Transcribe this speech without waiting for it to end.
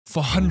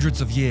For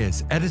hundreds of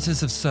years,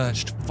 editors have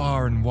searched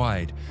far and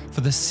wide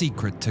for the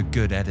secret to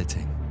good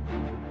editing.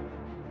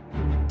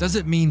 Does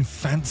it mean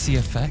fancy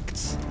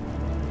effects?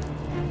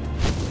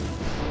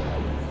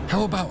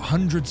 How about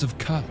hundreds of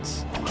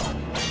cuts?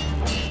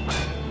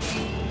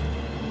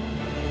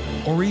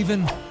 Or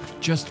even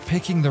just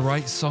picking the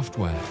right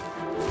software?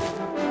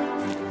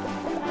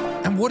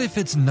 And what if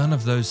it's none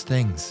of those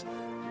things?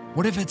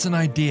 What if it's an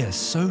idea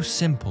so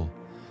simple,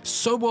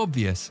 so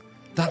obvious,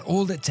 that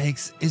all it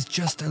takes is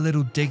just a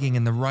little digging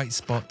in the right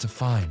spot to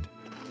find?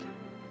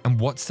 And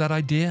what's that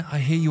idea, I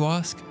hear you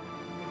ask?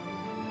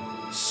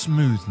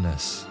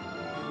 Smoothness.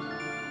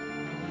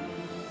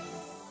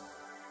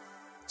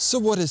 So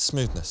what is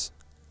smoothness?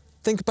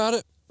 Think about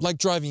it like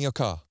driving your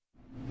car.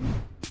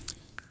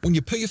 When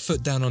you put your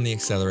foot down on the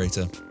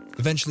accelerator,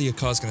 eventually your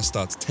car's going to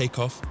start to take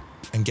off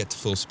and get to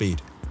full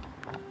speed.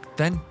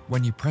 Then,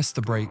 when you press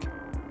the brake,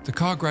 the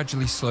car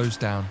gradually slows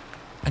down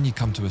and you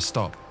come to a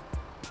stop.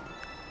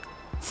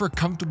 For a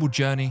comfortable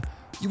journey,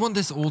 you want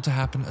this all to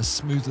happen as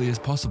smoothly as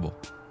possible,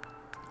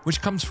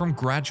 which comes from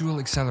gradual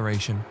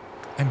acceleration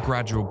and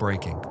gradual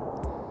braking.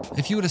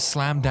 If you were to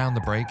slam down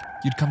the brake,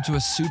 you'd come to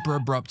a super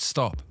abrupt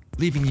stop,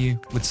 leaving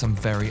you with some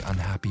very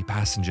unhappy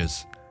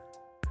passengers.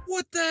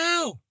 What the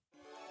hell?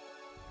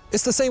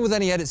 It's the same with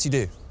any edits you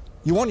do.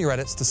 You want your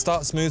edits to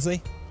start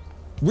smoothly,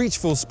 reach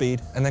full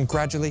speed, and then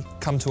gradually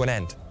come to an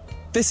end.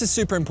 This is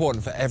super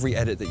important for every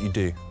edit that you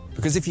do,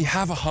 because if you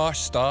have a harsh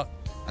start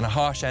and a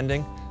harsh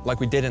ending, like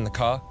we did in the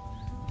car,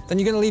 then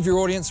you're going to leave your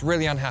audience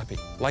really unhappy,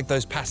 like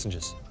those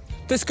passengers.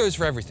 This goes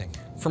for everything,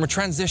 from a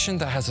transition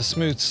that has a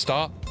smooth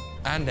start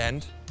and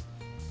end,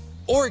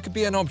 or it could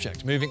be an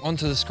object moving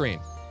onto the screen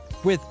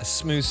with a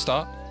smooth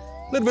start,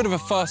 a little bit of a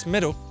fast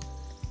middle,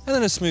 and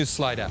then a smooth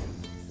slide out.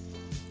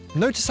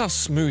 Notice how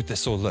smooth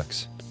this all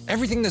looks.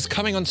 Everything that's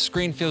coming on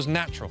screen feels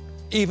natural,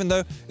 even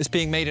though it's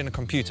being made in a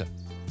computer.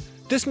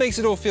 This makes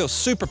it all feel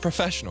super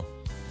professional.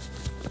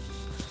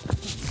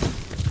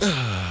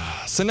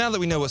 So now that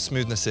we know what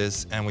smoothness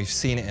is and we've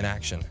seen it in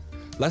action,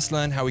 let's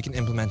learn how we can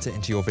implement it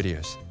into your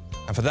videos.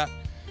 And for that,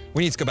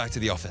 we need to go back to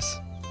the office.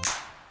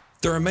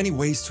 There are many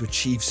ways to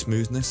achieve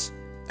smoothness,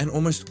 and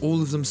almost all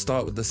of them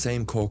start with the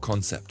same core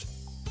concept: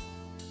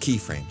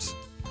 keyframes.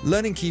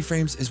 Learning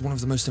keyframes is one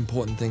of the most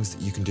important things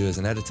that you can do as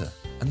an editor,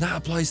 and that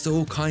applies to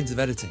all kinds of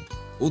editing,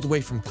 all the way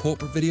from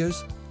corporate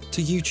videos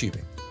to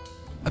YouTubing.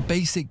 A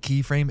basic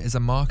keyframe is a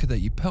marker that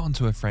you put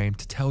onto a frame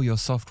to tell your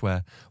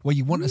software where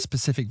you want a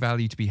specific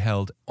value to be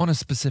held on a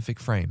specific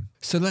frame.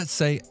 So let's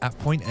say at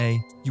point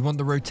A, you want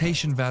the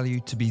rotation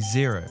value to be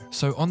 0.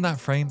 So on that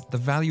frame, the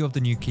value of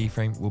the new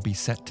keyframe will be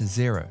set to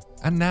 0.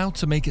 And now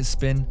to make it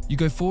spin, you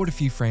go forward a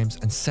few frames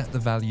and set the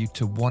value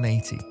to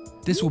 180.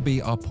 This will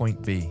be our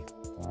point B.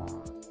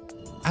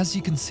 As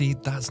you can see,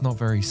 that's not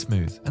very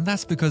smooth, and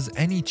that's because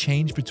any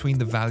change between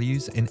the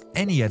values in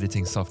any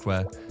editing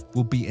software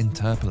will be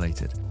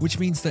interpolated, which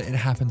means that it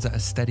happens at a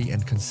steady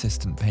and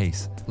consistent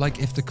pace, like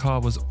if the car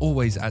was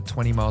always at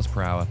 20 miles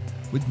per hour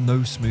with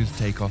no smooth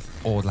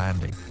takeoff or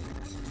landing.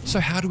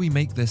 So how do we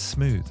make this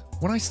smooth?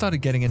 When I started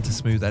getting into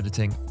smooth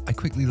editing, I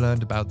quickly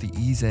learned about the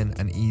ease in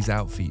and ease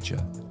out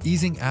feature.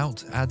 Easing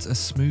out adds a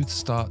smooth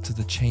start to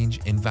the change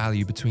in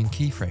value between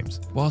keyframes,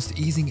 whilst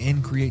easing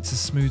in creates a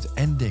smooth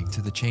ending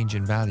to the change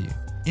in value.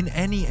 In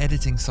any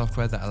editing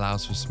software that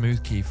allows for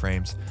smooth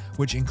keyframes,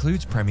 which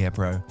includes Premiere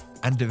Pro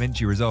and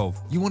DaVinci Resolve,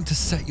 you want to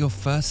set your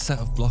first set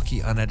of blocky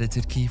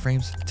unedited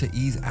keyframes to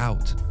ease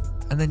out,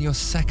 and then your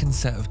second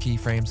set of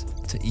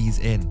keyframes to ease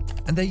in.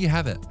 And there you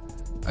have it.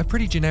 A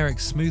pretty generic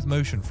smooth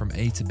motion from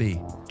A to B.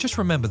 Just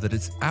remember that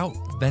it's out,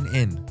 then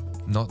in,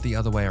 not the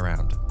other way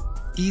around.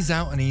 Ease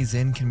out and ease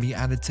in can be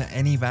added to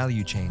any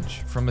value change,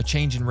 from a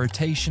change in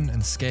rotation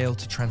and scale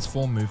to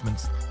transform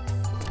movements,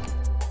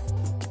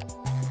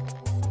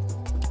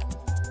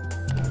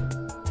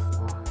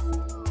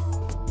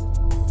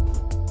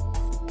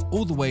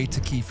 all the way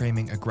to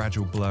keyframing a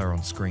gradual blur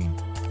on screen.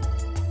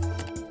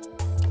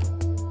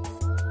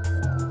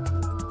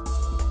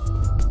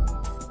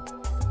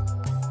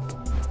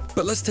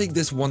 But let's take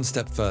this one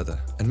step further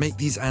and make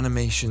these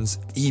animations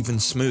even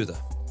smoother.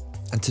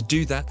 And to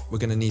do that, we're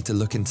going to need to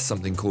look into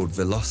something called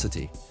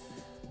velocity.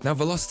 Now,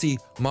 velocity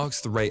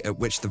marks the rate at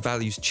which the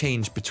values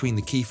change between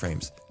the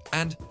keyframes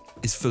and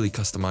is fully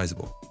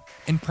customizable.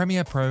 In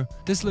Premiere Pro,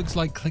 this looks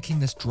like clicking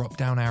this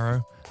drop-down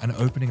arrow and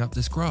opening up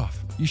this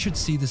graph. You should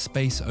see the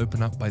space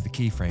open up by the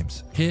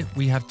keyframes. Here,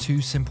 we have two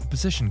simple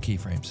position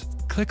keyframes.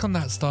 Click on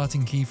that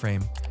starting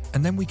keyframe,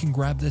 and then we can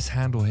grab this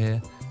handle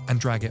here and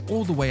drag it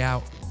all the way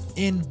out,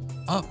 in,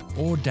 up,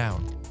 or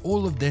down.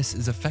 All of this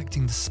is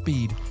affecting the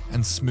speed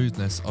and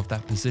smoothness of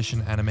that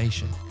position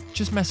animation.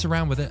 Just mess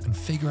around with it and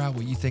figure out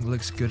what you think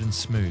looks good and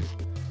smooth.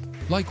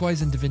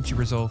 Likewise in DaVinci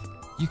Resolve,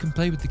 you can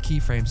play with the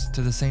keyframes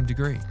to the same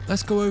degree.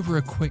 Let's go over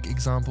a quick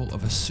example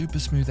of a super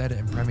smooth edit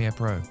in Premiere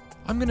Pro.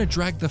 I'm going to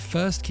drag the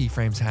first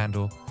keyframes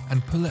handle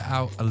and pull it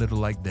out a little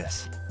like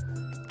this.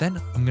 Then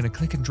I'm going to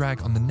click and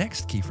drag on the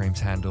next keyframes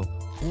handle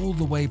all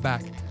the way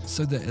back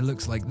so that it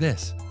looks like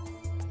this.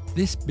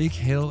 This big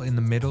hill in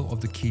the middle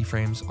of the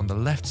keyframes on the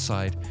left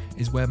side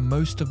is where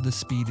most of the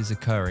speed is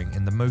occurring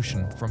in the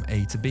motion from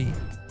A to B.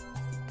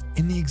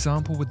 In the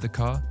example with the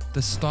car,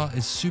 the start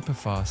is super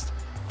fast,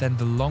 then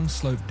the long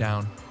slope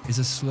down is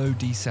a slow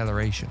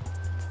deceleration,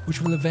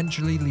 which will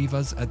eventually leave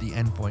us at the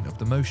endpoint of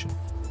the motion.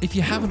 If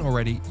you haven't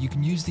already, you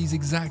can use these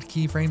exact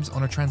keyframes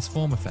on a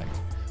transform effect,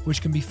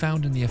 which can be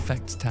found in the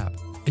Effects tab.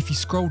 If you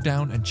scroll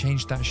down and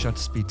change that shutter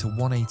speed to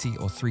 180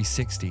 or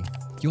 360,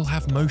 you'll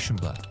have motion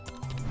blur.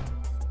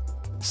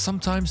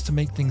 Sometimes to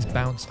make things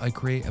bounce, I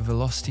create a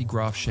velocity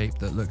graph shape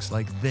that looks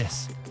like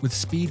this, with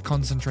speed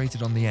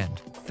concentrated on the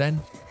end.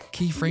 Then,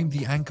 keyframe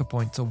the anchor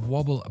point to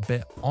wobble a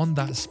bit on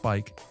that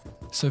spike.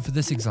 So for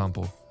this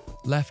example,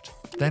 left,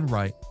 then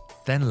right,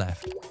 then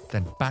left,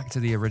 then back to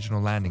the original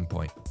landing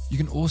point. You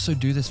can also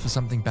do this for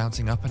something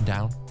bouncing up and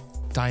down,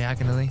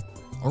 diagonally,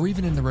 or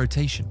even in the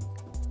rotation.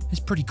 It's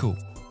pretty cool.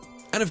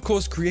 And of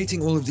course,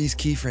 creating all of these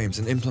keyframes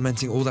and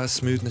implementing all that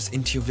smoothness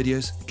into your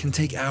videos can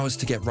take hours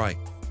to get right.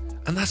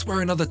 And that's where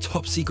another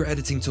top secret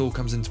editing tool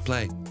comes into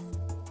play.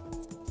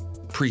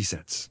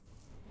 Presets.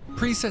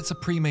 Presets are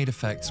pre-made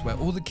effects where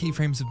all the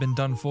keyframes have been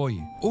done for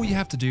you. All you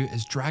have to do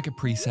is drag a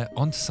preset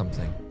onto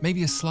something,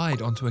 maybe a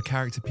slide onto a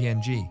character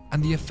PNG,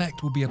 and the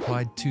effect will be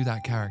applied to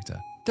that character.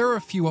 There are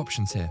a few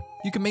options here.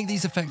 You can make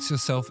these effects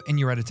yourself in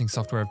your editing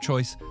software of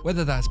choice,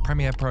 whether that's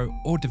Premiere Pro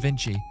or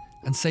DaVinci,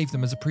 and save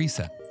them as a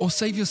preset. Or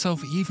save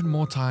yourself even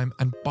more time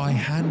and buy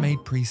handmade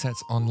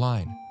presets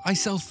online. I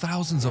sell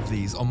thousands of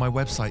these on my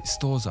website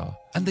Finzar,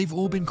 and they've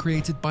all been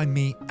created by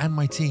me and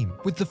my team,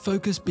 with the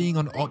focus being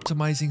on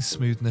optimizing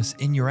smoothness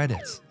in your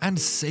edits and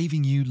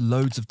saving you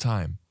loads of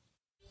time.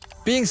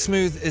 Being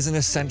smooth is an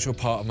essential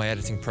part of my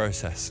editing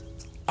process.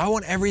 I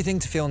want everything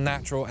to feel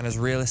natural and as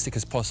realistic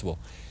as possible,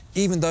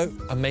 even though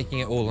I'm making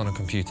it all on a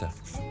computer.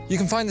 You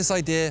can find this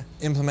idea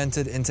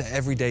implemented into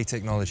everyday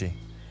technology.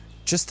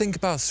 Just think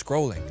about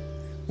scrolling.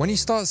 When you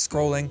start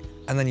scrolling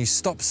and then you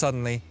stop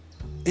suddenly,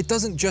 it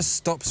doesn't just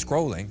stop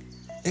scrolling,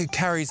 it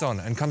carries on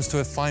and comes to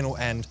a final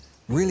end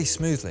really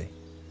smoothly.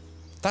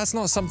 That's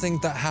not something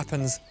that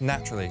happens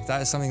naturally.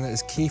 That is something that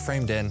is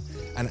keyframed in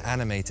and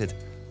animated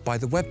by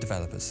the web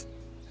developers.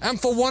 And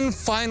for one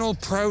final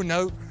pro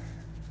note,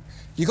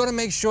 you gotta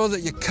make sure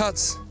that your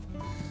cuts,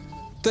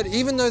 that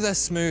even though they're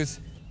smooth,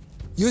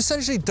 you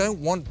essentially don't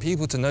want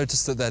people to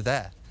notice that they're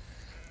there.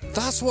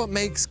 That's what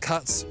makes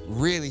cuts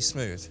really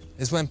smooth,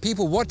 is when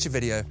people watch a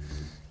video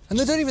and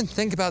they don't even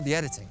think about the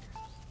editing.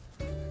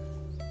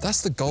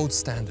 That's the gold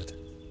standard.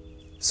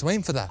 So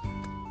aim for that.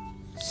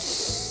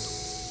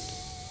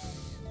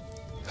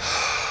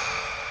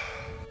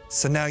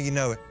 So now you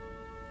know it.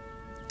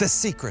 The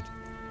secret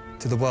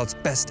to the world's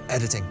best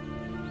editing.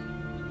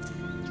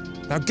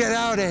 Now get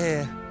out of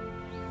here.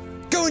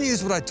 Go and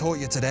use what I taught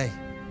you today.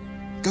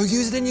 Go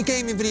use it in your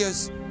gaming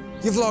videos,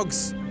 your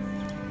vlogs,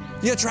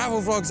 your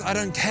travel vlogs, I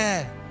don't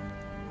care.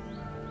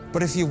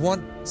 But if you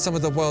want some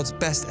of the world's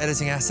best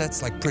editing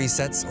assets like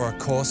presets or a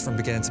course from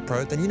beginner to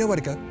pro, then you know where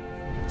to go.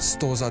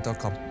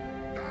 Smoothness.com.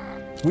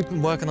 We've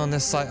been working on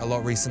this site a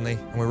lot recently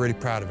and we're really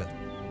proud of it.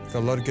 Got a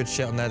lot of good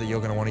shit on there that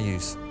you're gonna want to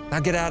use. Now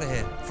get out of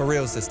here. For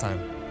reals this time.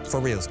 For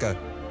reals, go.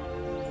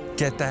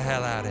 Get the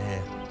hell out of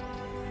here.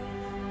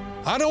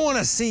 I don't want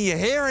to see you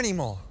here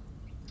anymore.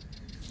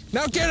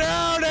 Now get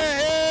out of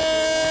here!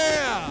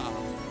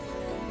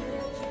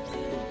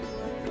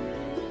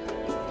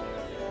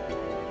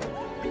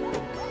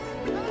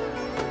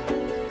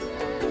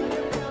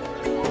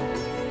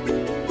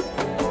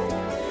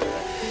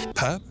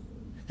 Pub?